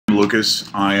Lucas.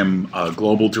 I am a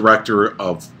Global Director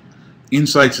of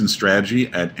Insights and Strategy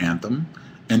at Anthem.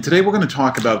 And today we're going to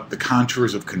talk about the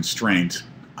contours of constraint.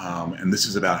 And this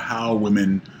is about how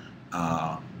women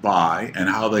buy and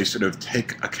how they sort of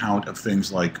take account of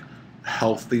things like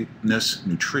healthiness,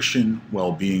 nutrition,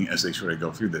 well-being as they sort of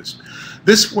go through this.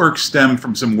 This work stemmed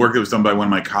from some work that was done by one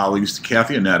of my colleagues,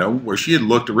 Kathy Anetto, where she had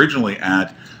looked originally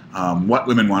at what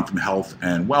women want from health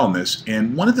and wellness.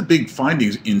 And one of the big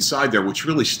findings inside there, which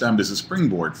really stemmed as a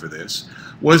springboard for this,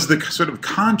 was the sort of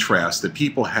contrast that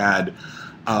people had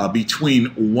between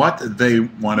what they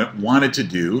wanted to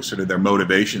do, sort of their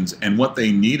motivations, and what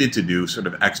they needed to do, sort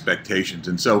of expectations.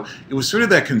 And so it was sort of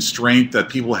that constraint that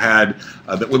people had,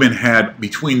 that women had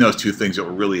between those two things that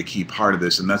were really a key part of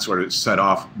this, and that's sort of set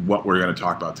off what we're going to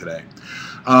talk about today.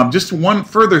 Just one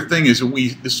further thing is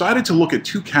we decided to look at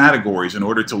two categories in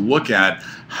order to look at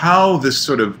how this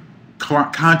sort of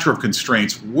contour of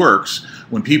constraints works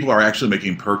when people are actually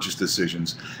making purchase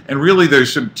decisions. And really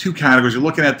there's sort of two categories you're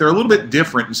looking at. They're a little bit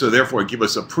different, and so therefore give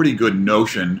us a pretty good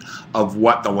notion of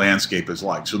what the landscape is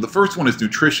like. So the first one is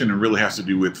nutrition, and really has to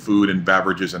do with food and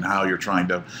beverages and how you're trying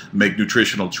to make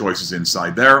nutritional choices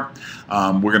inside there.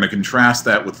 We're going to contrast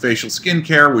that with facial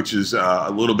skincare, which is a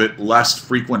little bit less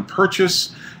frequent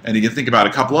purchase. And you can think about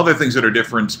a couple other things that are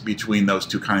different between those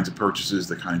two kinds of purchases,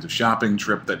 the kinds of shopping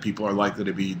trip that people are likely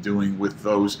to be doing with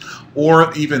those,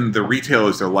 or even the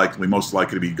retailers they're most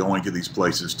likely to be going to these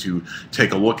places to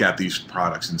take a look at these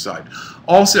products inside.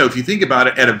 Also, if you think about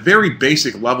it, at a very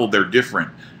basic level, they're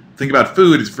different. Think about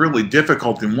food, it's really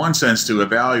difficult in one sense to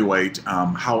evaluate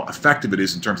how effective it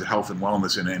is in terms of health and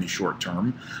wellness in any short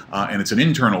term, and it's an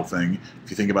internal thing. If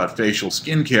you think about facial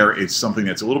skincare, it's something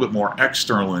that's a little bit more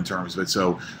external in terms of it,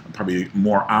 so probably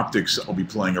more optics will be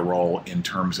playing a role in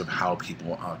terms of how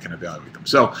people can evaluate them.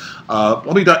 So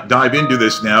let me dive into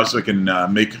this now so I can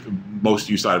make most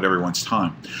use out of everyone's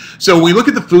time. So we look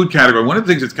at the food category. One of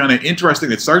the things that's kind of interesting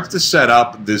that starts to set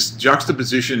up this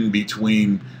juxtaposition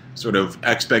between sort of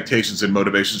expectations and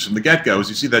motivations from the get-go is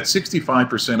you see that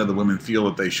 65% of the women feel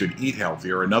that they should eat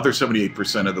healthier. Another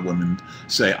 78% of the women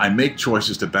say, I make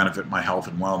choices to benefit my health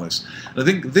and wellness. And I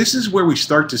think this is where we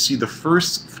start to see the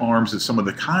first forms of some of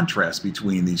the contrast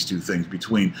between these two things,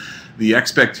 between the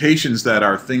expectations that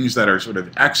are things that are sort of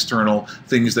external,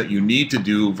 things that you need to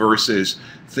do, versus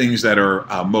things that are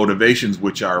motivations,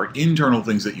 which are internal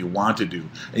things that you want to do.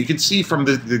 And you can see from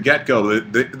the get-go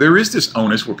that there is this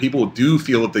onus where people do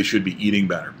feel that they should be eating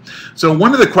better. So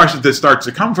one of the questions that starts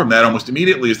to come from that almost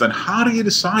immediately is then how do you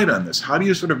decide on this? How do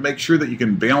you sort of make sure that you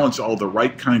can balance all the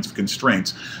right kinds of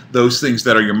constraints, those things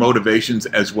that are your motivations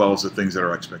as well as the things that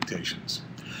are expectations?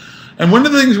 And one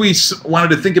of the things we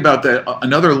wanted to think about, that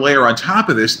another layer on top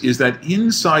of this, is that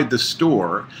inside the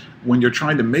store, when you're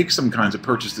trying to make some kinds of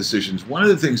purchase decisions, one of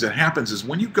the things that happens is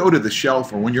when you go to the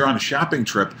shelf or when you're on a shopping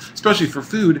trip, especially for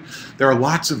food, there are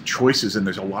lots of choices and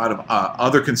there's a lot of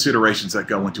other considerations that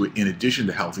go into it in addition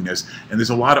to healthiness, and there's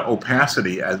a lot of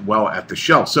opacity as well at the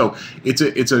shelf. So it's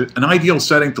an ideal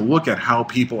setting to look at how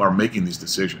people are making these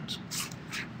decisions.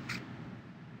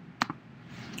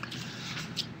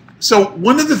 So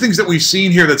one of the things that we've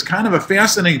seen here that's kind of a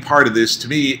fascinating part of this to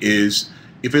me is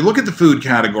if we look at the food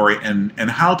category and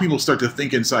how people start to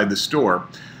think inside the store,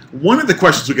 one of the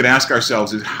questions we could ask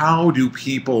ourselves is how do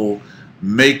people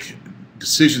make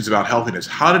decisions about healthiness?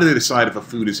 How do they decide if a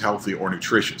food is healthy or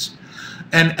nutritious?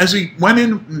 And as we went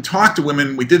in and talked to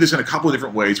women, we did this in a couple of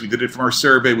different ways. We did it from our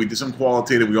survey. We did some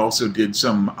qualitative. We also did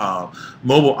some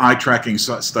mobile eye tracking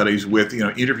studies with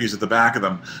interviews at the back of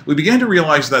them. We began to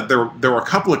realize that there were a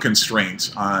couple of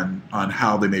constraints on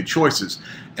how they made choices.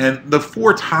 And the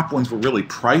four top ones were really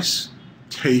price,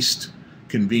 taste,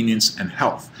 convenience, and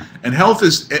health. And health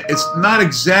it's not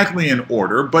exactly in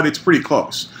order, but it's pretty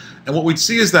close. And what we'd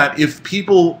see is that if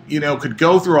people, could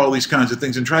go through all these kinds of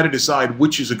things and try to decide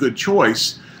which is a good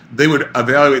choice, they would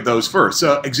evaluate those first.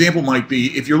 So example might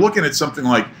be if you're looking at something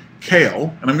like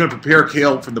kale, and I'm going to prepare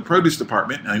kale from the produce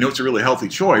department, and I know it's a really healthy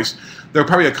choice, there are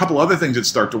probably a couple other things that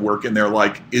start to work in there,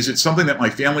 like, is it something that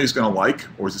my family is going to like,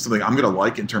 or is it something I'm going to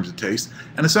like in terms of taste?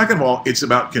 And the second of all, it's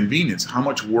about convenience. How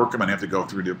much work am I going to have to go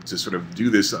through to sort of do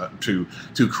this,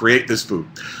 to create this food?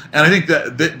 And I think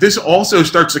that this also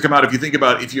starts to come out if you think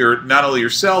about if you're not only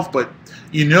yourself, but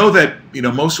you know that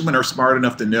most women are smart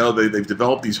enough to know that they've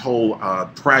developed these whole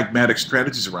pragmatic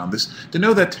strategies around this, to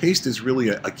know that taste is really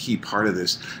a key part of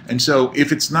this. And so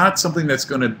if it's not something that's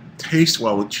going to taste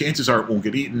well, chances are it won't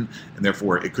get eaten, and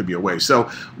therefore it could be a waste. So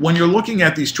when you're looking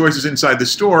at these choices inside the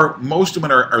store, most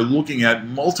women are looking at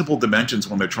multiple dimensions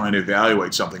when they're trying to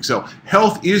evaluate something. So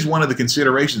health is one of the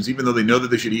considerations, even though they know that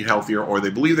they should eat healthier or they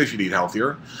believe they should eat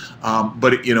healthier.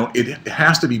 But it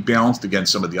has to be balanced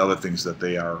against some of the other things that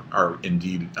they are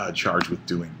indeed charged with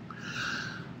doing.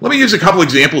 Let me use a couple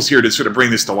examples here to sort of bring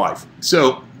this to life.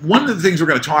 So one of the things we're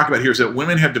going to talk about here is that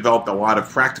women have developed a lot of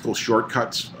practical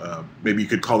shortcuts. Maybe you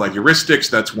could call that heuristics.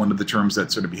 That's one of the terms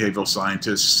that sort of behavioral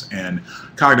scientists and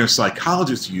cognitive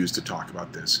psychologists use to talk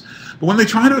about this. But when they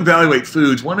try to evaluate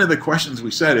foods, one of the questions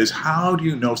we said is, how do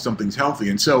you know something's healthy?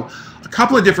 And so a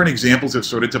couple of different examples have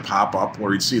started to pop up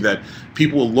where you'd see that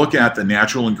people will look at the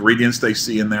natural ingredients they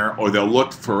see in there, or they'll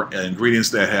look for ingredients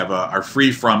that are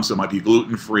free from, so it might be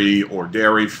gluten-free or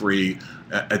dairy-free,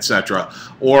 etc.,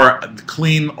 or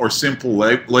clean or simple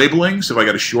labeling. So if I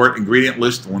got a short ingredient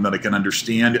list, one that I can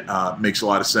understand, makes a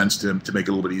lot of sense to make it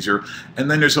a little bit easier. And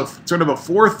then there's a sort of a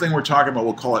fourth thing we're talking about.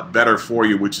 We'll call it better for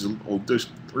you, which will just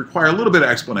require a little bit of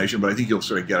explanation, but I think you'll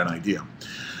sort of get an idea.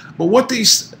 But what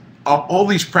all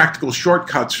these practical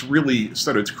shortcuts really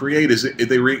started to create is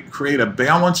they create a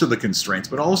balance of the constraints,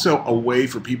 but also a way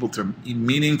for people to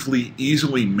meaningfully,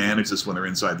 easily manage this when they're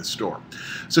inside the store.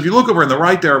 So if you look over on the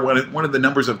right there, one of the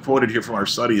numbers I've quoted here from our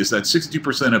study is that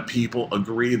 62% of people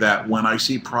agree that when I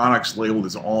see products labeled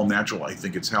as all natural, I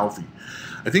think it's healthy.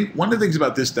 I think one of the things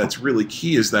about this that's really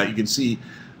key is that you can see,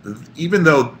 even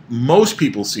though most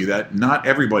people see that, not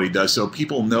everybody does. So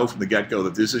people know from the get-go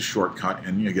that this is a shortcut,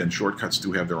 and again, shortcuts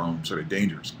do have their own sort of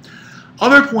dangers.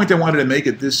 Other point I wanted to make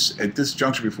at this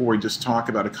juncture before we just talk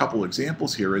about a couple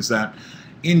examples here is that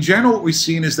in general, what we've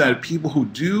seen is that people who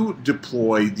do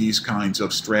deploy these kinds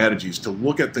of strategies to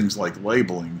look at things like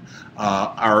labeling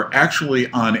are actually,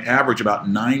 on average, about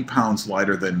 9 pounds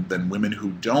lighter than women who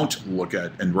don't look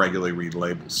at and regularly read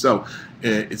labels. So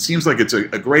it seems like it's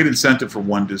a great incentive for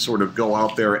one to sort of go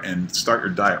out there and start your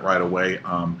diet right away.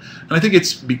 And I think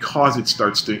it's because it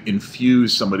starts to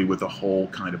infuse somebody with a whole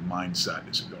kind of mindset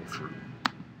as you go through.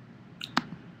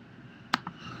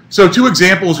 So two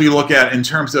examples we look at in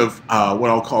terms of what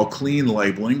I'll call clean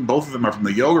labeling. Both of them are from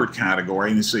the yogurt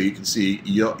category, and so you can see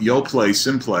Yoplait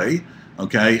Simple,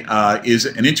 okay, is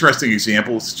an interesting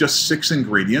example. It's just 6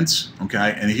 ingredients,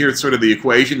 okay, and here it's sort of the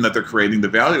equation that they're creating. The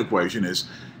value equation is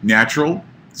natural,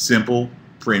 simple,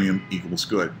 premium equals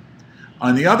good.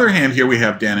 On the other hand, here we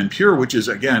have Dannon Pure, which is,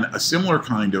 again, a similar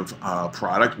kind of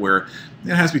product where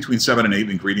it has between 7 and 8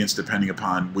 ingredients depending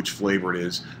upon which flavor it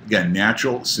is. Again,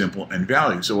 natural, simple, and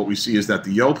value. So what we see is that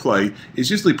the Yoplait is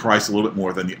usually priced a little bit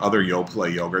more than the other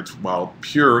Yoplait yogurts, while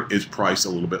Pure is priced a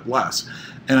little bit less.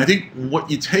 And I think what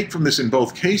you take from this in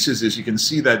both cases is you can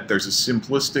see that there's a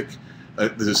simplistic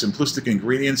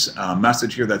ingredients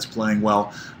message here that's playing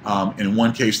well. In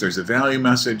one case, there's a value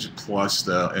message, plus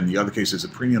in the other case, there's a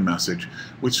premium message,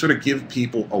 which sort of give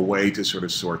people a way to sort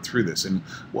of sort through this. And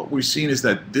what we've seen is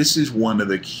that this is one of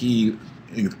the key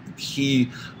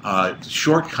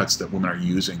shortcuts that women are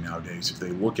using nowadays. If they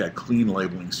look at clean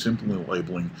labeling, simple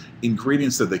labeling,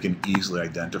 ingredients that they can easily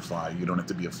identify. You don't have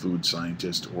to be a food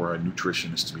scientist or a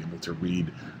nutritionist to be able to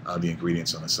read the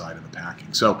ingredients on the side of the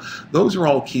packing. So those are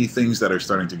all key things that are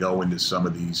starting to go into some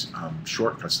of these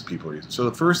shortcuts that people are using. So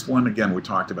the first one, again, we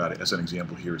talked about it as an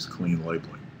example here, is clean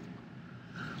labeling.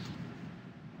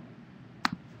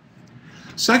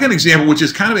 Second example, which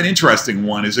is kind of an interesting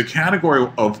one, is a category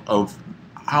of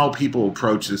how people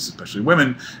approach this, especially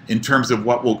women, in terms of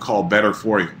what we'll call better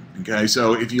for you. Okay,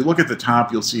 so if you look at the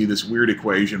top, you'll see this weird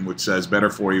equation which says better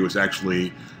for you is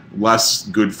actually less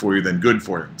good for you than good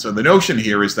for you. So the notion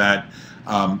here is that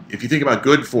if you think about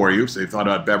good for you, so you've thought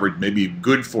about beverage, maybe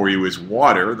good for you is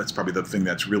water. That's probably the thing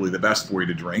that's really the best for you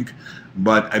to drink.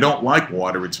 But I don't like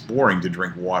water. It's boring to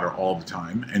drink water all the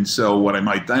time. And so what I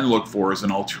might then look for is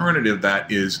an alternative that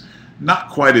is not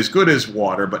quite as good as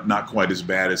water, but not quite as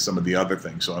bad as some of the other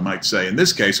things. So I might say, in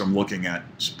this case, I'm looking at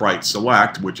Sprite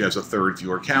Select, which has 1/3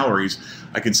 fewer calories.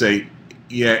 I can say,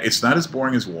 yeah, it's not as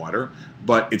boring as water,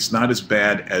 but it's not as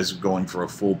bad as going for a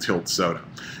full tilt soda.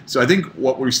 So I think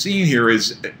what we're seeing here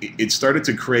is it started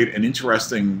to create an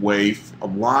interesting way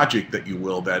of logic, that you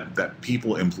will, that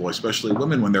people employ, especially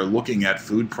women, when they're looking at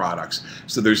food products.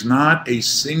 So there's not a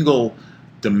single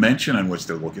dimension on which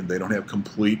they're looking. They don't have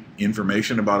complete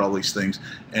information about all these things,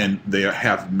 and they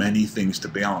have many things to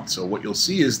balance. So what you'll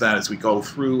see is that as we go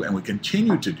through and we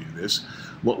continue to do this,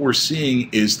 what we're seeing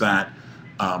is that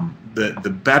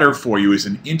the better for you is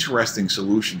an interesting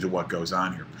solution to what goes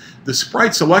on here. The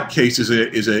Sprite Select case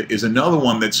is another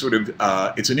one that's sort of,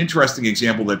 it's an interesting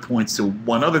example that points to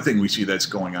one other thing we see that's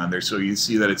going on there. So you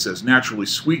see that it says naturally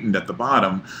sweetened at the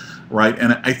bottom, right?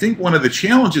 And I think one of the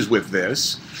challenges with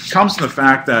this comes from the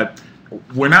fact that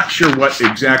we're not sure what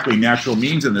exactly natural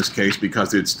means in this case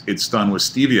because it's done with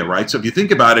stevia, right? So if you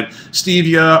think about it,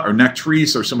 stevia or nectarine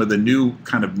or some of the new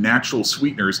kind of natural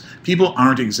sweeteners, people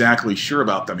aren't exactly sure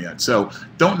about them yet. So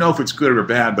don't know if it's good or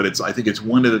bad, but I think it's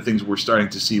one of the things we're starting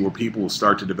to see where people will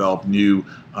start to develop new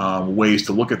ways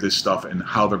to look at this stuff and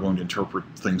how they're going to interpret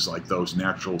things like those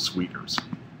natural sweeteners.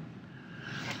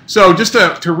 So just to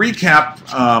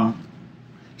recap,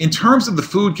 in terms of the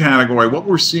food category, what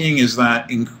we're seeing is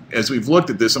that as we've looked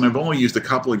at this, and I've only used a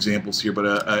couple examples here,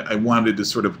 but I wanted to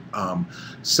sort of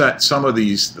set some of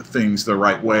these things the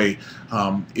right way,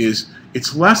 is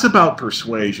it's less about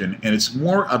persuasion and it's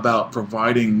more about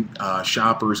providing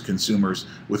shoppers, consumers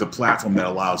with a platform that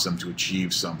allows them to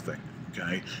achieve something.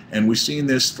 Okay, and we've seen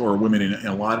this for women in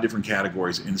a lot of different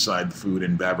categories inside the food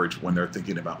and beverage when they're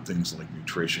thinking about things like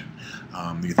nutrition.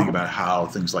 You think about how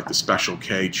things like the Special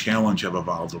K challenge have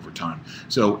evolved over time.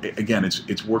 So again,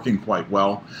 it's working quite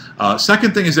well.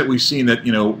 Second thing is that we've seen that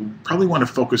probably want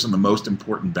to focus on the most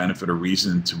important benefit or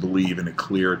reason to believe in a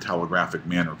clear telegraphic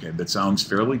manner. Okay, that sounds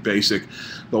fairly basic,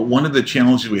 but one of the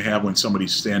challenges we have when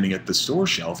somebody's standing at the store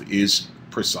shelf is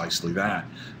precisely that.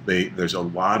 There's a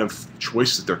lot of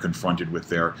choice that they're confronted with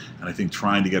there, and I think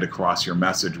trying to get across your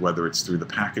message, whether it's through the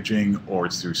packaging or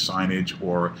it's through signage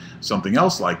or something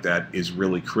else like that, is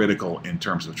really critical in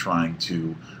terms of trying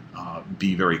to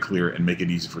be very clear and make it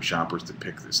easy for shoppers to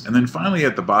pick this. And then finally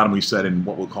at the bottom we said in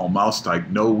what we'll call mouse type,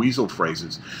 no weasel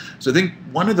phrases. So I think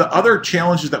one of the other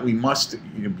challenges that we must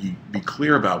be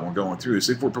clear about when we're going through this,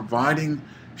 if we're providing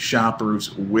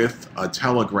shoppers with a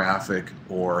telegraphic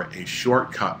or a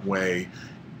shortcut way,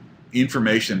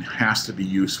 information has to be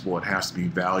useful, it has to be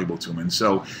valuable to them. And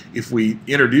so if we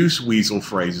introduce weasel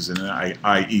phrases, and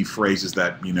i.e. phrases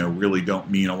that really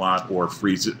don't mean a lot, or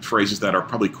phrases that are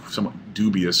probably somewhat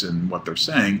dubious in what they're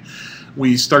saying,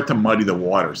 we start to muddy the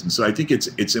waters. And so I think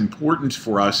it's important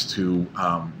for us to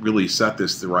really set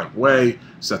this the right way,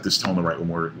 set this tone the right way when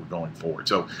we're going forward.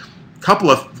 So a couple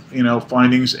of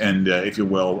findings and if you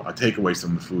will, takeaways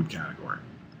from the food category.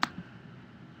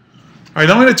 All right,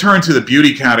 now I'm going to turn to the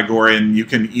beauty category, and you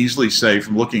can easily say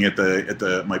from looking at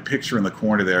my picture in the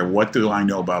corner there, what do I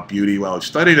know about beauty? Well, I've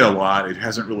studied it a lot. It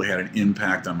hasn't really had an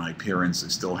impact on my appearance. I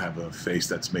still have a face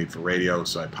that's made for radio,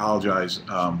 so I apologize.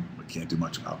 I can't do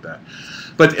much about that.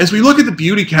 But as we look at the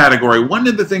beauty category, one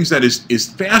of the things that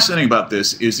is fascinating about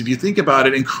this is if you think about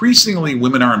it, increasingly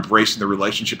women are embracing the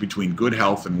relationship between good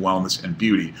health and wellness and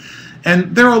beauty.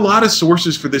 And there are a lot of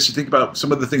sources for this. You think about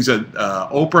some of the things that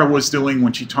Oprah was doing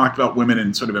when she talked about women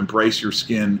and sort of embrace your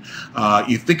skin.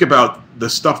 You think about the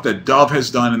stuff that Dove has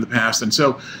done in the past. And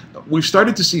so we've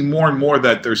started to see more and more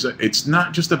that it's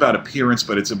not just about appearance,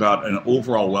 but it's about an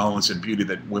overall wellness and beauty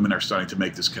that women are starting to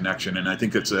make this connection. And I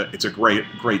think it's a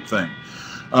great thing.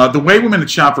 The way women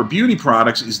shop for beauty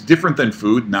products is different than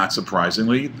food, not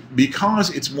surprisingly, because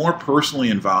it's more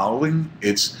personally involving.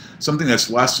 It's something that's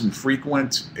less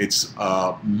infrequent. It's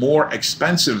more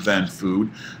expensive than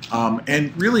food.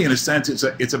 And really, in a sense,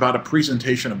 it's about a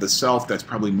presentation of the self that's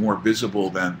probably more visible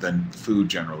than food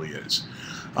generally is.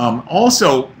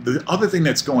 Also, the other thing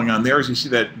that's going on there is you see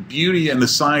that beauty and the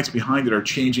science behind it are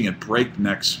changing at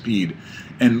breakneck speed.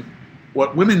 And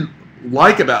what women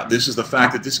like about this is the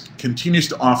fact that this continues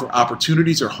to offer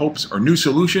opportunities or hopes or new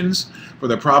solutions for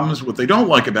their problems. What they don't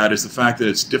like about it is the fact that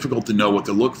it's difficult to know what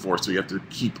to look for, so you have to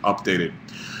keep updated.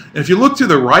 And if you look to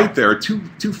the right there, two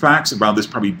facts about this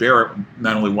probably bear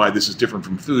not only why this is different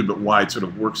from food, but why it sort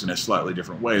of works in a slightly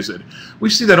different way. Is that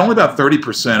we see that only about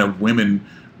 30% of women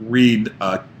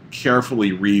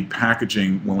carefully read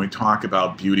packaging when we talk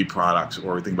about beauty products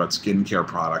or we think about skincare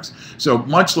products. So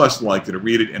much less likely to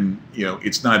read it, and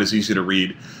it's not as easy to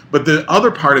read. But the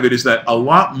other part of it is that a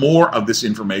lot more of this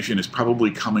information is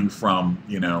probably coming from,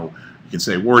 you can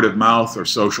say word of mouth or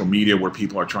social media, where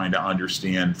people are trying to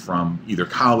understand from either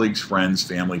colleagues, friends,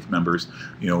 family members,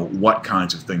 what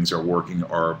kinds of things are working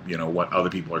or, what other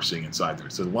people are seeing inside there.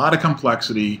 So a lot of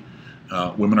complexity.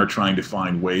 Women are trying to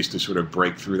find ways to sort of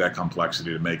break through that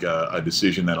complexity to make a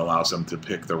decision that allows them to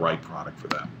pick the right product for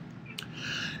them.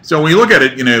 So when you look at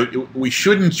it, we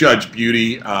shouldn't judge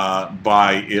beauty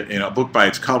by a book by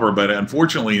its cover, but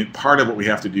unfortunately, part of what we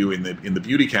have to do in the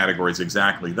beauty category is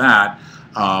exactly that.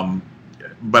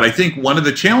 But I think one of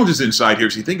the challenges inside here,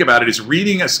 if you think about it, is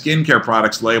reading a skincare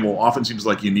product's label often seems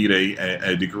like you need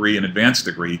a degree, an advanced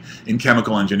degree in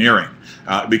chemical engineering,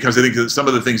 because I think that some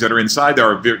of the things that are inside there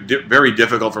are very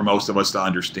difficult for most of us to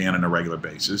understand on a regular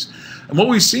basis. And what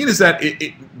we've seen is that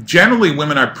generally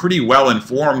women are pretty well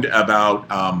informed about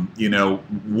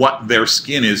what their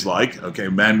skin is like. Okay,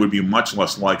 men would be much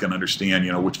less like and understand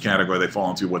which category they fall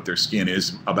into, what their skin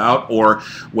is about, or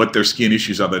what their skin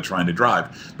issues are they're trying to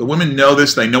drive. But women know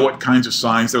this. They know what kinds of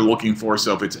signs they're looking for.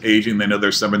 So if it's aging, they know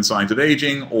there's 7 signs of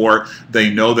aging, or they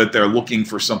know that they're looking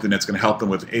for something that's going to help them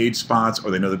with age spots,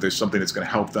 or they know that there's something that's going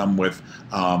to help them with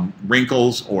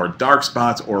wrinkles or dark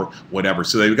spots or whatever.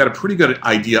 So they've got a pretty good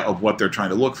idea of what they're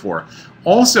trying to look for.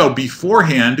 Also,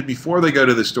 beforehand, before they go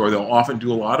to the store, they'll often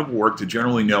do a lot of work to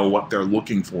generally know what they're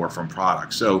looking for from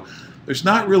products. So there's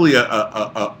not really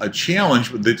a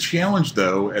challenge. The challenge,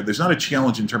 though, there's not a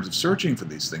challenge in terms of searching for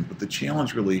these things, but the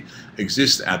challenge really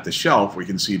exists at the shelf. We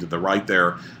can see to the right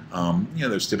there,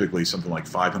 there's typically something like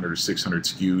 500 or 600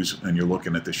 SKUs, and you're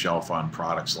looking at the shelf on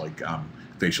products like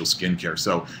facial skincare.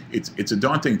 So it's a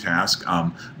daunting task,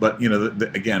 but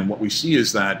again, what we see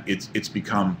is that it's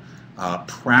become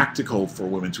practical for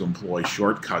women to employ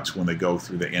shortcuts when they go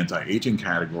through the anti-aging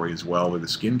category as well, or the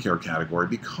skincare category,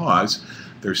 because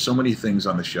there's so many things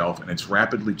on the shelf and it's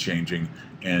rapidly changing,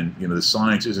 and the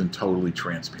science isn't totally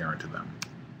transparent to them.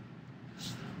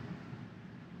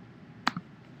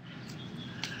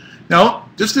 Now,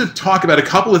 just to talk about a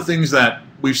couple of things that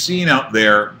we've seen out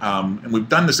there, and we've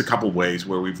done this a couple ways,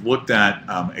 where we've looked at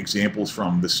examples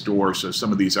from the store. So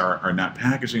some of these are not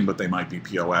packaging, but they might be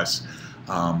POS.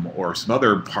 Or some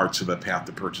other parts of the path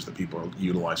to purchase that people are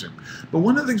utilizing. But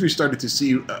one of the things we started to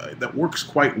see that works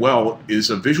quite well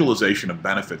is a visualization of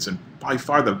benefits, and by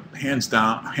far the hands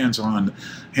down,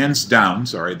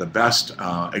 the best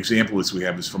example is we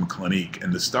have is from Clinique,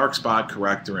 and the Stark Spot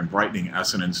Corrector and Brightening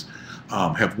Essence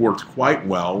have worked quite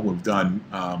well. We've done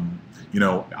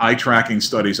eye tracking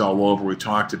studies all over. We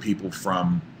talked to people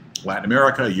from Latin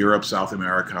America, Europe, South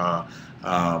America,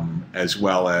 as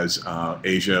well as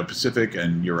Asia Pacific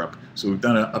and Europe. So we've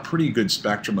done a pretty good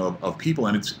spectrum of people,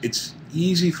 and it's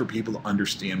easy for people to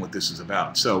understand what this is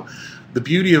about. So the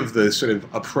beauty of the sort of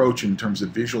approach in terms of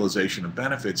visualization of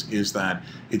benefits is that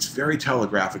it's very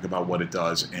telegraphic about what it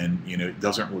does, and it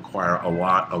doesn't require a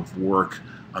lot of work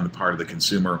on the part of the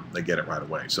consumer. They get it right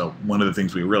away. So one of the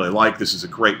things we really like, this is a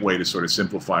great way to sort of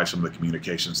simplify some of the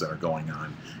communications that are going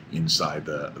on inside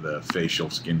the facial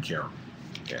skincare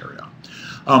area.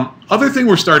 Other thing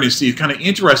we're starting to see kind of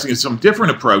interesting is some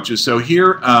different approaches. So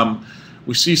here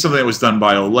we see something that was done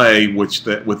by Olay,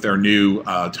 with their new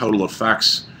Total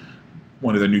Effects,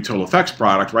 one of their new Total Effects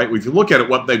product, right? If you look at it,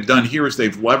 what they've done here is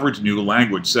they've leveraged new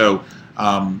language. So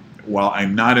while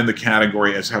I'm not in the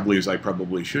category as heavily as I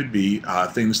probably should be,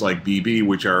 things like BB,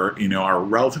 which are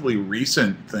relatively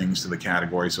recent things to the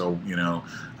category. So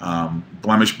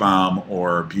Blemish Balm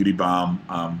or Beauty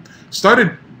Balm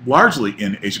started largely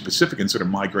in Asia Pacific and sort of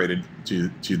migrated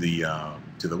to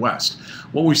the West.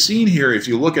 What we've seen here, if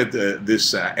you look at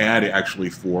this ad actually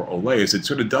for Olay, is it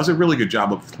sort of does a really good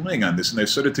job of playing on this, and they've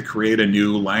started to create a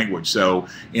new language. So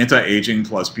anti-aging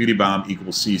plus Beauty Balm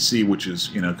equals CC, which is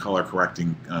color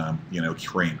correcting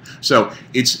cream. So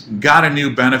it's got a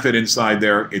new benefit inside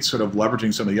there. It's sort of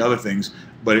leveraging some of the other things,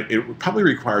 but it probably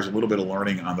requires a little bit of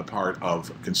learning on the part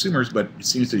of consumers, but it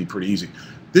seems to be pretty easy.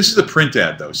 This is a print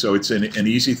ad, though, so it's an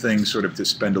easy thing sort of to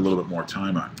spend a little bit more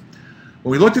time on.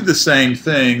 When we looked at the same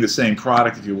thing, the same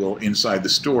product, if you will, inside the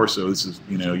store, so this is,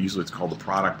 usually it's called the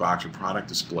product box or product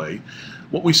display,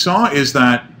 what we saw is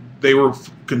that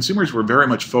consumers were very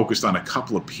much focused on a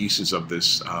couple of pieces of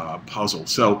this puzzle.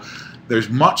 So there's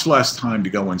much less time to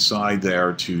go inside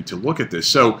there to look at this.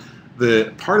 So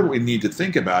the part of what we need to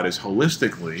think about is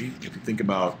holistically, if you think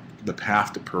about the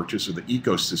path to purchase or the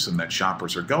ecosystem that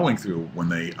shoppers are going through when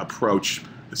they approach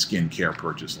the skincare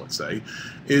purchase, let's say,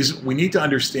 is we need to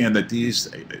understand that these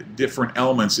different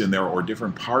elements in there, or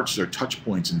different parts or touch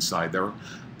points inside there,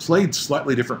 played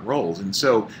slightly different roles. And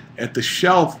so at the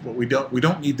shelf, we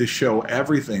don't need to show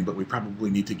everything, but we probably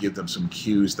need to give them some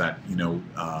cues that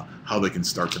how they can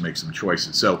start to make some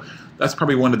choices. So that's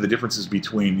probably one of the differences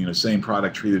between same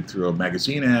product treated through a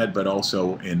magazine ad, but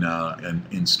also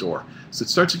in store. So it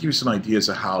starts to give you some ideas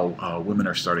of how women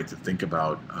are starting to think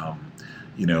about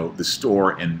the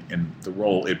store and the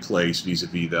role it plays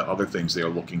vis-a-vis the other things they are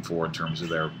looking for in terms of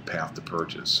their path to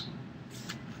purchase.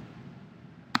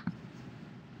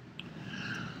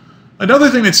 Another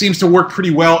thing that seems to work pretty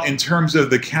well in terms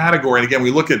of the category, and again,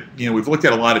 we've looked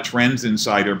at a lot of trends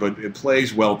inside here, but it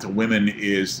plays well to women,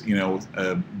 is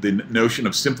the notion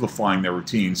of simplifying their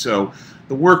routine. So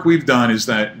the work we've done is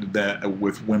that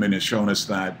with women has shown us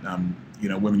that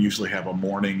women usually have a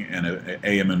morning and an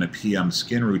AM and a PM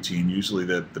skin routine. Usually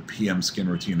the PM skin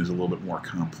routine is a little bit more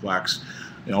complex.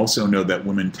 I also know that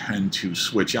women tend to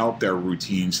switch out their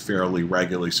routines fairly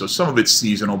regularly. So some of it's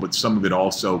seasonal, but some of it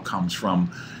also comes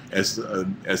from as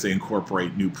they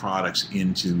incorporate new products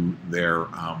into their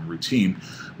routine.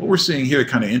 What we're seeing here,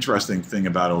 kind of interesting thing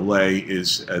about Olay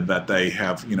is that they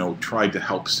have tried to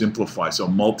help simplify. So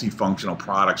multifunctional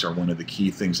products are one of the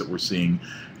key things that we're seeing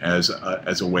as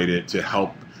a way to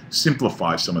help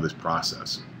simplify some of this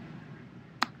process.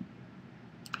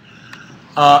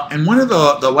 And one of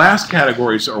the last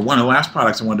categories, or one of the last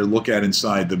products I wanted to look at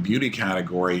inside the beauty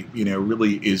category,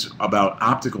 really is about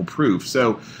optical proof.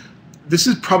 So this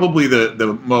is probably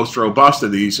the most robust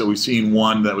of these. So we've seen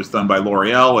one that was done by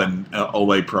L'Oreal and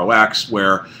Olay Pro X,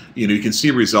 where you can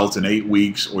see results in 8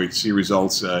 weeks, or you can see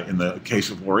results in the case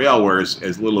of L'Oreal, where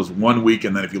as little as 1 week,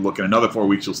 and then if you look at another 4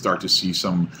 weeks, you'll start to see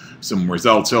some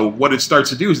results. So what it starts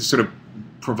to do is it sort of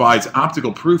provides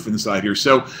optical proof inside here.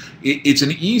 So it's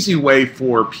an easy way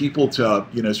for people to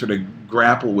sort of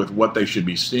grapple with what they should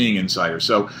be seeing inside here.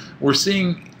 So we're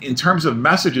seeing, in terms of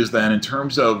messages then, in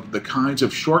terms of the kinds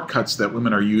of shortcuts that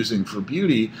women are using for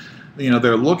beauty,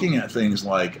 they're looking at things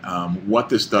like what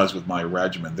this does with my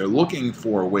regimen. They're looking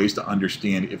for ways to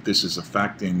understand if this is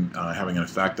having an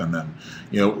effect on them.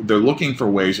 They're looking for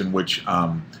ways in which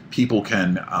people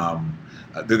can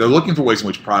they're looking for ways in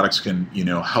which products can,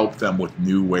 help them with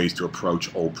new ways to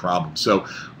approach old problems. So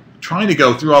trying to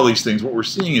go through all these things, what we're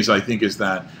seeing is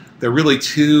that there are really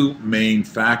two main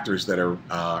factors that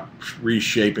are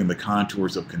reshaping the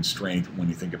contours of Constraint when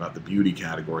you think about the beauty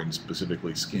category, and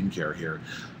specifically skincare here.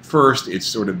 First, it's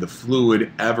sort of the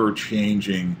fluid,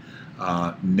 ever-changing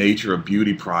nature of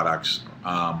beauty products.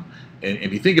 And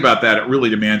if you think about that, it really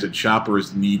demands that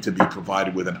shoppers need to be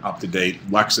provided with an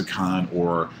up-to-date lexicon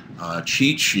or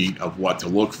cheat sheet of what to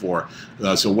look for.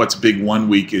 So what's big 1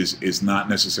 week is not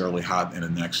necessarily hot in the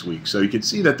next week. So you can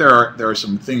see that there are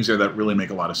some things there that really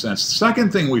make a lot of sense. The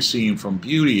second thing we've seen from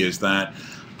beauty is that,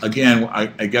 again,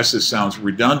 I guess this sounds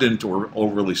redundant or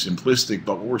overly simplistic,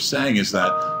 but what we're saying is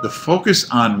that the focus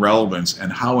on relevance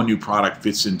and how a new product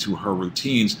fits into her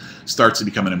routines starts to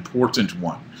become an important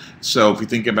one. So if we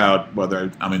think about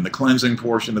whether I'm in the cleansing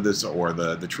portion of this, or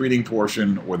the treating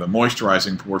portion, or the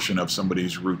moisturizing portion of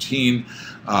somebody's routine,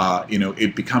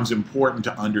 it becomes important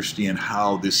to understand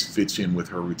how this fits in with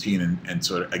her routine, and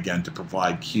sort of, again, to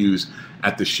provide cues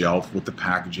at the shelf with the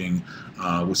packaging,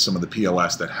 with some of the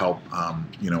POS that help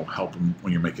help them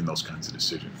when you're making those kinds of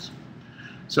decisions.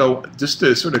 So just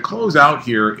to sort of close out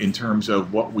here in terms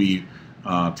of what we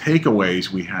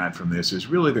takeaways we had from this, is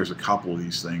really there's a couple of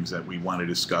these things that we want to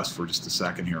discuss for just a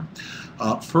second here.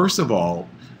 First of all,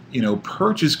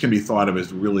 purchase can be thought of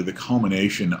as really the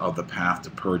culmination of the path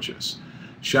to purchase.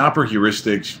 Shopper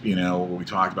heuristics, what we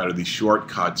talked about, are these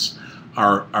shortcuts,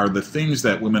 are the things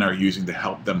that women are using to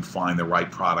help them find the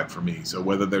right product for me. So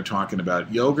whether they're talking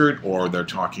about yogurt, or they're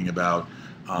talking about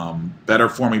better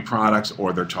forming products,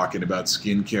 or they're talking about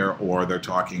skincare, or they're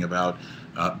talking about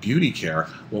beauty care,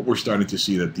 what we're starting to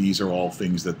see that these are all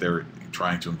things that they're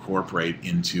trying to incorporate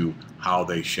into how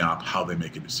they shop, how they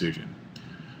make a decision.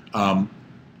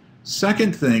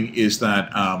 Second thing is that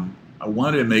I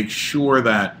wanted to make sure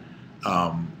that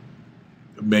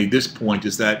made this point,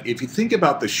 is that if you think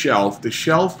about the shelf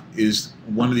is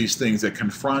one of these things that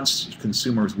confronts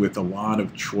consumers with a lot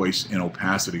of choice and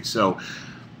opacity. So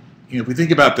if we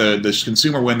think about this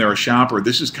consumer when they're a shopper,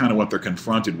 this is kind of what they're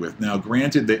confronted with. Now,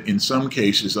 granted that in some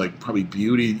cases, like probably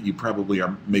beauty, you probably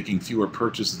are making fewer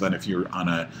purchases than if you're on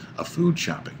a food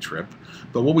shopping trip.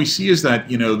 But what we see is that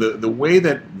the way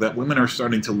that women are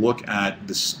starting to look at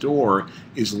the store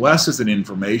is less as an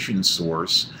information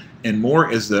source and more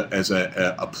as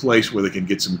a place where they can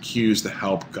get some cues to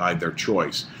help guide their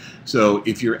choice. So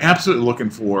if you're absolutely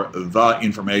looking for the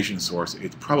information source,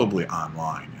 it's probably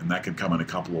online, and that could come in a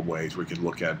couple of ways. We could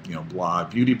look at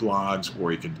beauty blogs,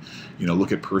 or you could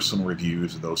look at personal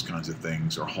reviews of those kinds of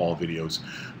things, or haul videos.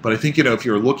 But I think if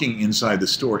you're looking inside the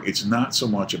store, it's not so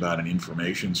much about an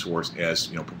information source as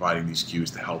providing these cues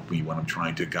to help me when I'm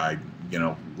trying to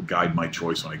guide my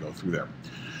choice when I go through there.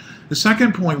 The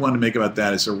second point I want to make about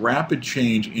that is a rapid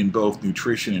change in both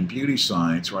nutrition and beauty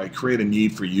science, right, create a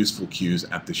need for useful cues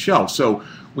at the shelf. So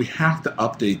we have to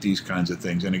update these kinds of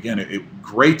things. And again, it's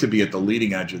great to be at the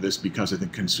leading edge of this because I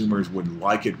think consumers would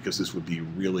like it because this would be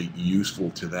really useful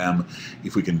to them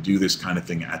if we can do this kind of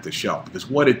thing at the shelf. Because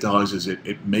what it does is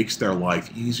it makes their life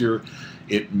easier.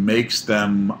 It makes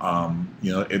them,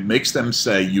 it makes them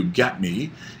say, "You get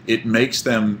me." It makes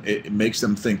them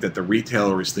think that the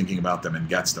retailer is thinking about them and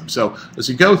gets them. So as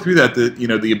we go through that,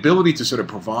 the ability to sort of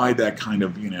provide that kind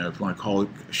of, if you want to call it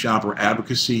shopper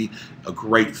advocacy, a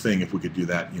great thing if we could do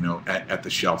that, at the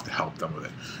shelf to help them with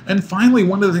it. And finally,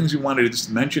 one of the things we wanted to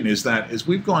just mention is that as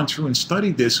we've gone through and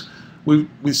studied this, we've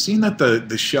seen that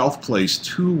the shelf plays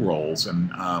two roles,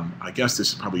 and I guess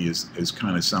this probably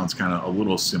sounds kind of a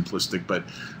little simplistic, but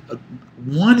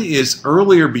one is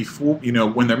earlier before,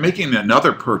 when they're making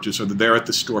another purchase or they're at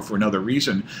the store for another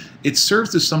reason, it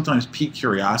serves to sometimes pique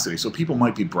curiosity. So people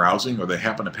might be browsing or they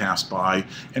happen to pass by,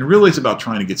 and really it's about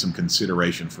trying to get some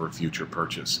consideration for a future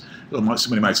purchase.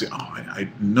 Somebody might say, "Oh, I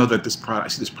know that I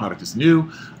see this product is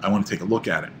new. I want to take a look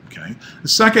at it." Okay. The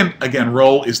second, again,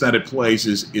 role is that it plays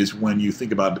is when you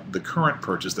think about the current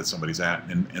purchase that somebody's at,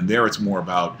 and there it's more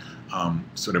about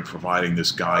sort of providing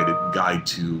this guided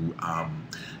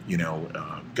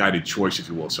choice, if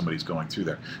you will, if somebody's going through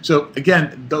there. So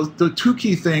again, the two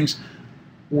key things,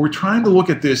 we're trying to look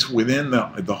at this within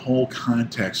the whole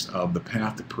context of the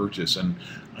path to purchase, and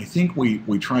I think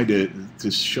we try to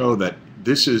show that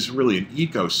this is really an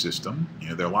ecosystem.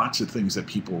 There are lots of things that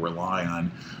people rely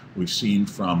on. We've seen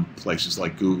from places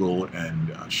like Google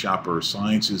and Shopper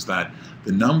Sciences that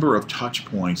the number of touch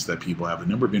points that people have, the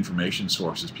number of information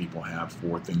sources people have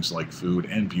for things like food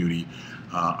and beauty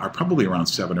are probably around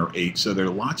 7 or 8. So there are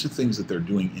lots of things that they're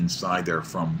doing inside there,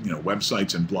 from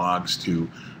websites and blogs to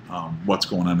what's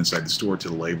going on inside the store to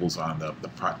the labels on the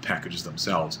packages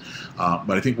themselves.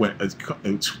 But I think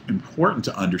it's important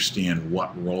to understand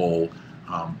what role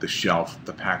the shelf,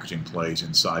 the packaging plays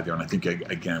inside there. And I think,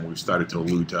 again, we've started to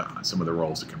allude to some of the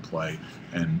roles it can play,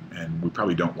 and we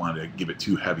probably don't want to give it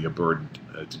too heavy a burden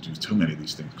to do too many of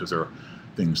these things, because there are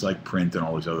things like print and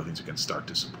all these other things that can start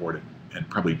to support it and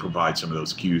probably provide some of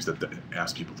those cues that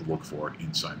ask people to look for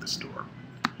inside the store.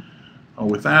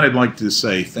 With that, I'd like to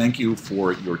say thank you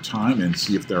for your time and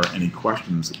see if there are any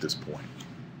questions at this point.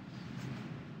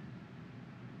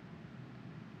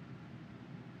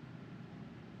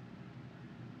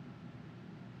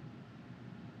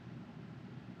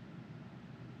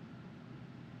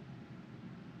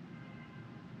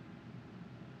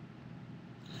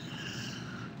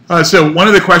 So one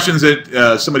of the questions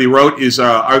that somebody wrote is,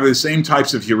 are the same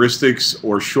types of heuristics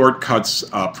or shortcuts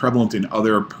prevalent in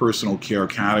other personal care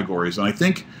categories? And I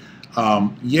think,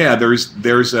 yeah,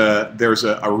 there's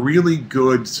a really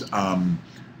good, a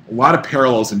lot of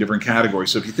parallels in different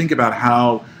categories. So if you think about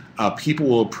how people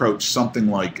will approach something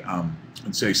like,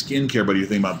 let's say skincare, but you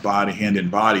think about hand in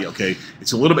body, okay,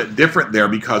 it's a little bit different there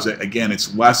because, again,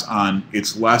 it's less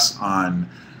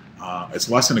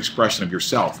an expression of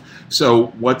yourself. So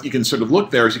what you can sort of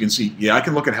look there is you can see, yeah, I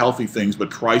can look at healthy things, but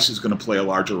price is going to play a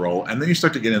larger role. And then you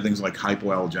start to get into things like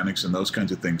hypoallergenics and those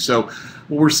kinds of things. So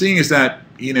what we're seeing is that,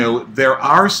 there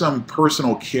are some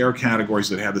personal care categories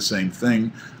that have the same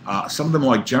thing. Some of them,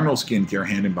 like general skincare,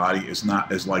 hand and body, is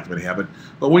not as likely to have it.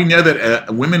 But we know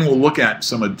that women will look at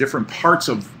some of different parts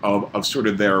of sort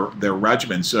of their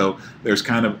regimen. So there's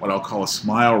kind of what I'll call a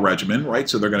smile regimen, right?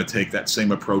 So they're going to take that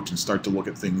same approach and start to look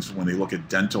at things when they look at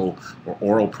dental or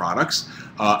oral products.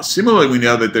 Similarly, we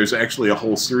know that there's actually a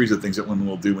whole series of things that women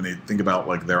will do when they think about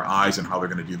like their eyes and how they're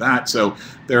going to do that. So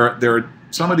there are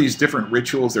some of these different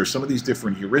rituals, there's some of these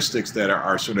different heuristics that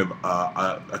are sort of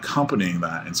accompanying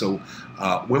that. And so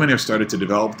women have started to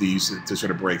develop these to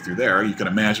sort of break through there. You can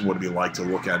imagine what it'd be like to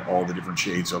look at all the different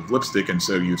shades of lipstick, and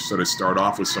so you sort of start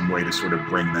off with some way to sort of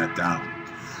bring that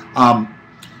down.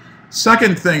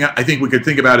 Second thing I think we could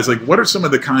think about is, like, what are some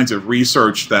of the kinds of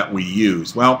research that we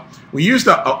use? Well, we used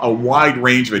a wide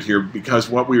range of it here, because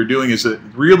what we were doing is that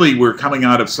really we're coming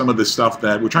out of some of the stuff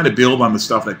that we're trying to build on the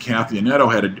stuff that Kathy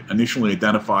Anetto had initially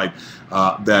identified,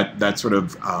 that sort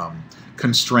of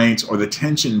constraints or the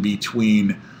tension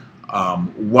between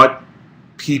what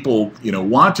people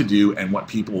want to do and what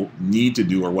people need to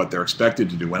do or what they're expected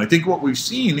to do. And I think what we've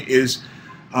seen is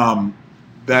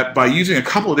that by using a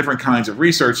couple of different kinds of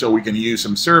research, so we can use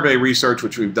some survey research,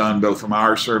 which we've done both from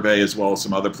our survey as well as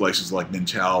some other places like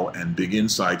Mintel and Big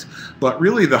Insights. But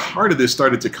really the heart of this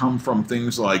started to come from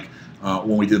things like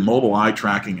when we did mobile eye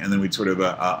tracking, and then we'd sort of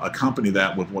accompany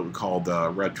that with what we called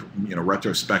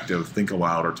retrospective think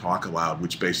aloud or talk aloud,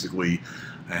 which basically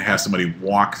have somebody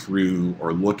walk through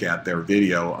or look at their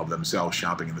video of themselves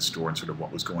shopping in the store and sort of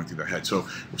what was going through their head. So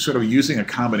we're sort of using a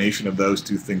combination of those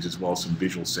two things as well as some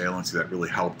visual saliency that really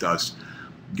helped us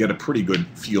get a pretty good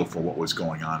feel for what was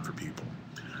going on for people.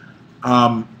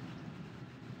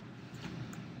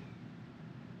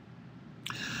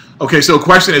 Okay, so a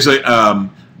question is,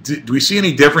 do we see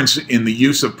any difference in the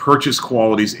use of purchase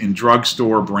qualities in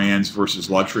drugstore brands versus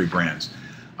luxury brands?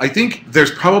 I think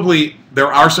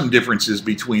there are some differences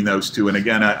between those two, and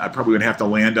again, I probably would have to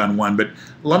land on one, but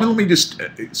let me just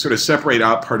sort of separate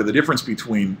out part of the difference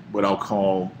between what I'll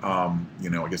call, I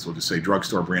guess we'll just say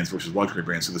drugstore brands versus luxury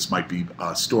brands. So this might be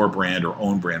store brand or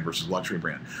own brand versus luxury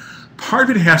brand.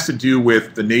 Part of it has to do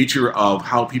with the nature of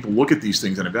how people look at these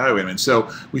things and evaluate them. And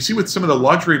so we see with some of the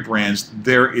luxury brands,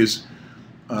 there is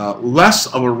less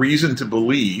of a reason to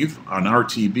believe an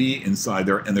RTB inside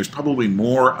there, and there's probably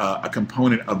more a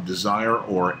component of desire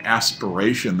or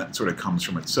aspiration that sort of comes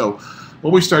from it. So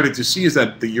what we started to see is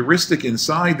that the heuristic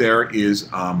inside there is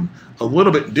a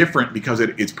little bit different because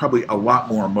it's probably a lot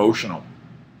more emotional.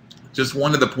 Just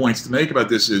one of the points to make about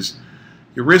this is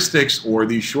heuristics, or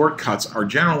these shortcuts, are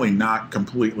generally not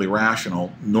completely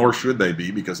rational, nor should they be,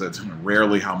 because that's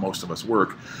rarely how most of us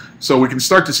work. So we can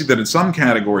start to see that in some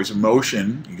categories,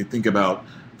 emotion, you can think about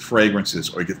fragrances,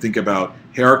 or you can think about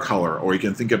hair color, or you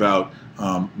can think about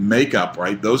makeup,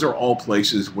 right? Those are all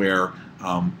places where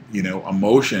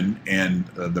emotion and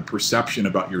the perception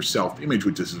about your self-image,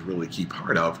 which this is really a key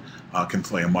part of, can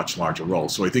play a much larger role.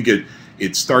 So I think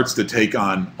it starts to take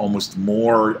on almost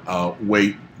more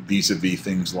weight vis-a-vis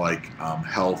things like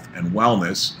health and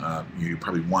wellness. You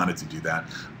probably wanted to do that,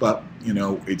 but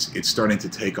it's starting to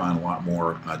take on a lot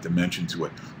more dimension to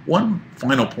it. One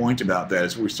final point about that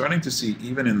is we're starting to see,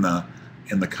 even in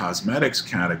the cosmetics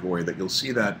category, that you'll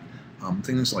see that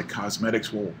things like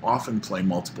cosmetics will often play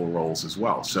multiple roles as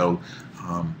well. So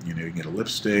you can get a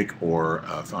lipstick or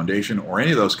a foundation or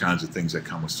any of those kinds of things that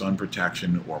come with sun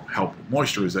protection or help with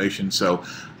moisturization. So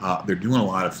they're doing a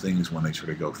lot of things when they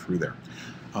sort of go through there.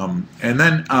 And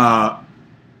then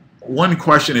one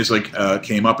question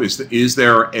came up is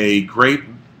there a great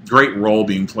role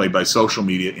being played by social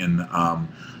media in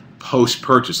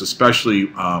post-purchase, especially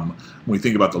when we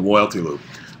think about the loyalty loop?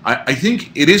 I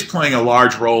think it is playing a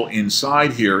large role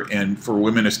inside here, and for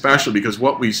women especially, because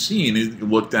what we've seen is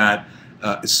looked at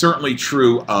is certainly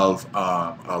true of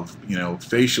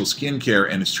facial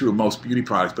skincare, and it's true of most beauty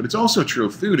products, but it's also true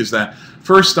of food, is that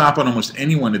first stop on almost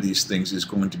any one of these things is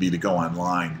going to be to go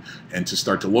online and to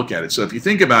start to look at it. So if you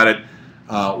think about it,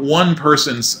 one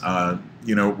person's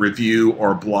review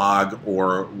or blog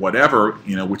or whatever,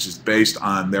 which is based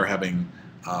on their having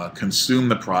consumed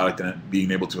the product and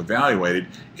being able to evaluate it,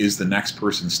 is the next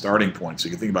person's starting point. So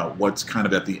you can think about what's kind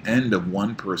of at the end of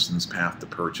one person's path to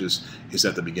purchase is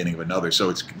at the beginning of another.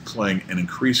 So it's playing an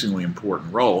increasingly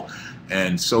important role.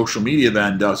 And social media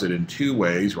then does it in two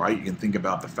ways, right? You can think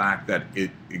about the fact that it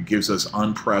gives us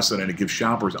it gives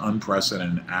shoppers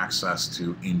unprecedented access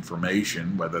to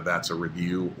information, whether that's a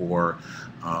review or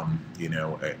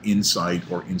insight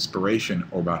or inspiration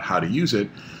or about how to use it.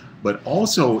 But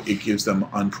also it gives them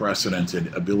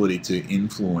unprecedented ability to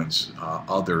influence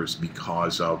others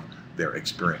because of their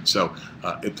experience. So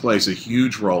it plays a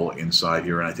huge role inside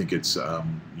here, and I think it's a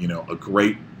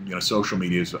great, social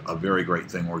media is a very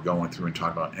great thing. We're going through and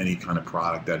talking about any kind of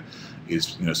product that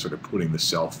is sort of putting the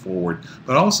self forward,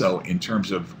 but also in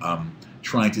terms of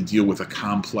trying to deal with a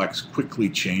complex, quickly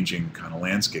changing kind of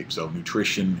landscape. So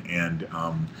nutrition and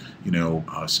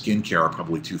skincare are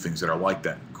probably two things that are like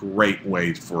that. Great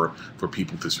way for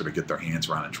people to sort of get their hands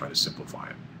around and try to simplify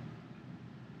it.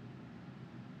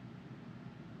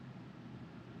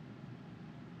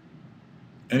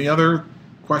 Any other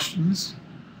questions?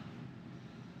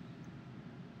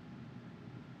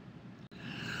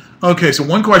 Okay, so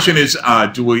one question is,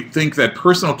 do we think that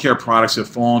personal care products have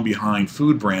fallen behind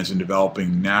food brands in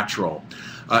developing natural?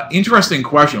 Interesting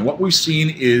question. What we've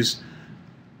seen is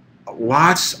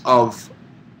lots of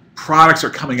products are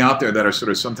coming out there that are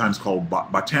sort of sometimes called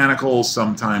botanical,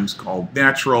 sometimes called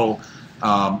natural,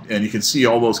 and you can see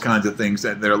all those kinds of things.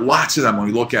 That there are lots of them when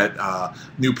we look at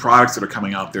new products that are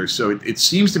coming out there. So it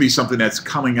seems to be something that's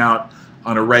coming out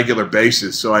on a regular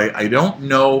basis. So I don't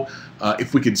know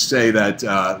if we could say that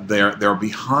they're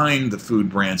behind the food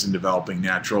brands in developing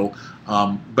natural,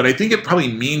 but I think it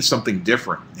probably means something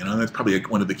different. That's probably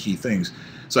one of the key things.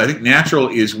 So I think natural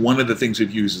is one of the things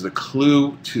we've used as a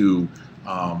clue to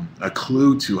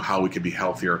how we could be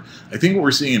healthier. I think what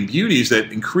we're seeing in beauty is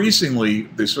that increasingly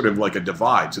there's sort of like a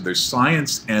divide. So there's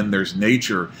science and there's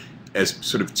nature as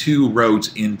sort of two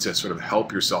roads in to sort of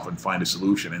help yourself and find a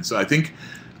solution. And so I think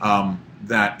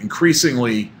that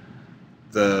increasingly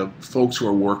the folks who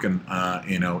are working,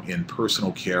 in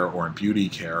personal care or in beauty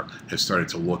care have started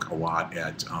to look a lot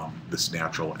at this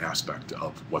natural aspect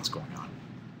of what's going on.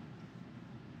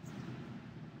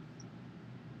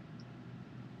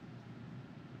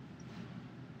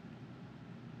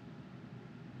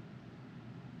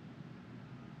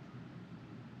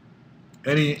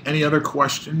 Any other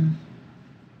question?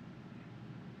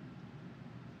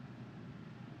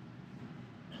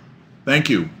 Thank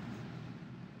you.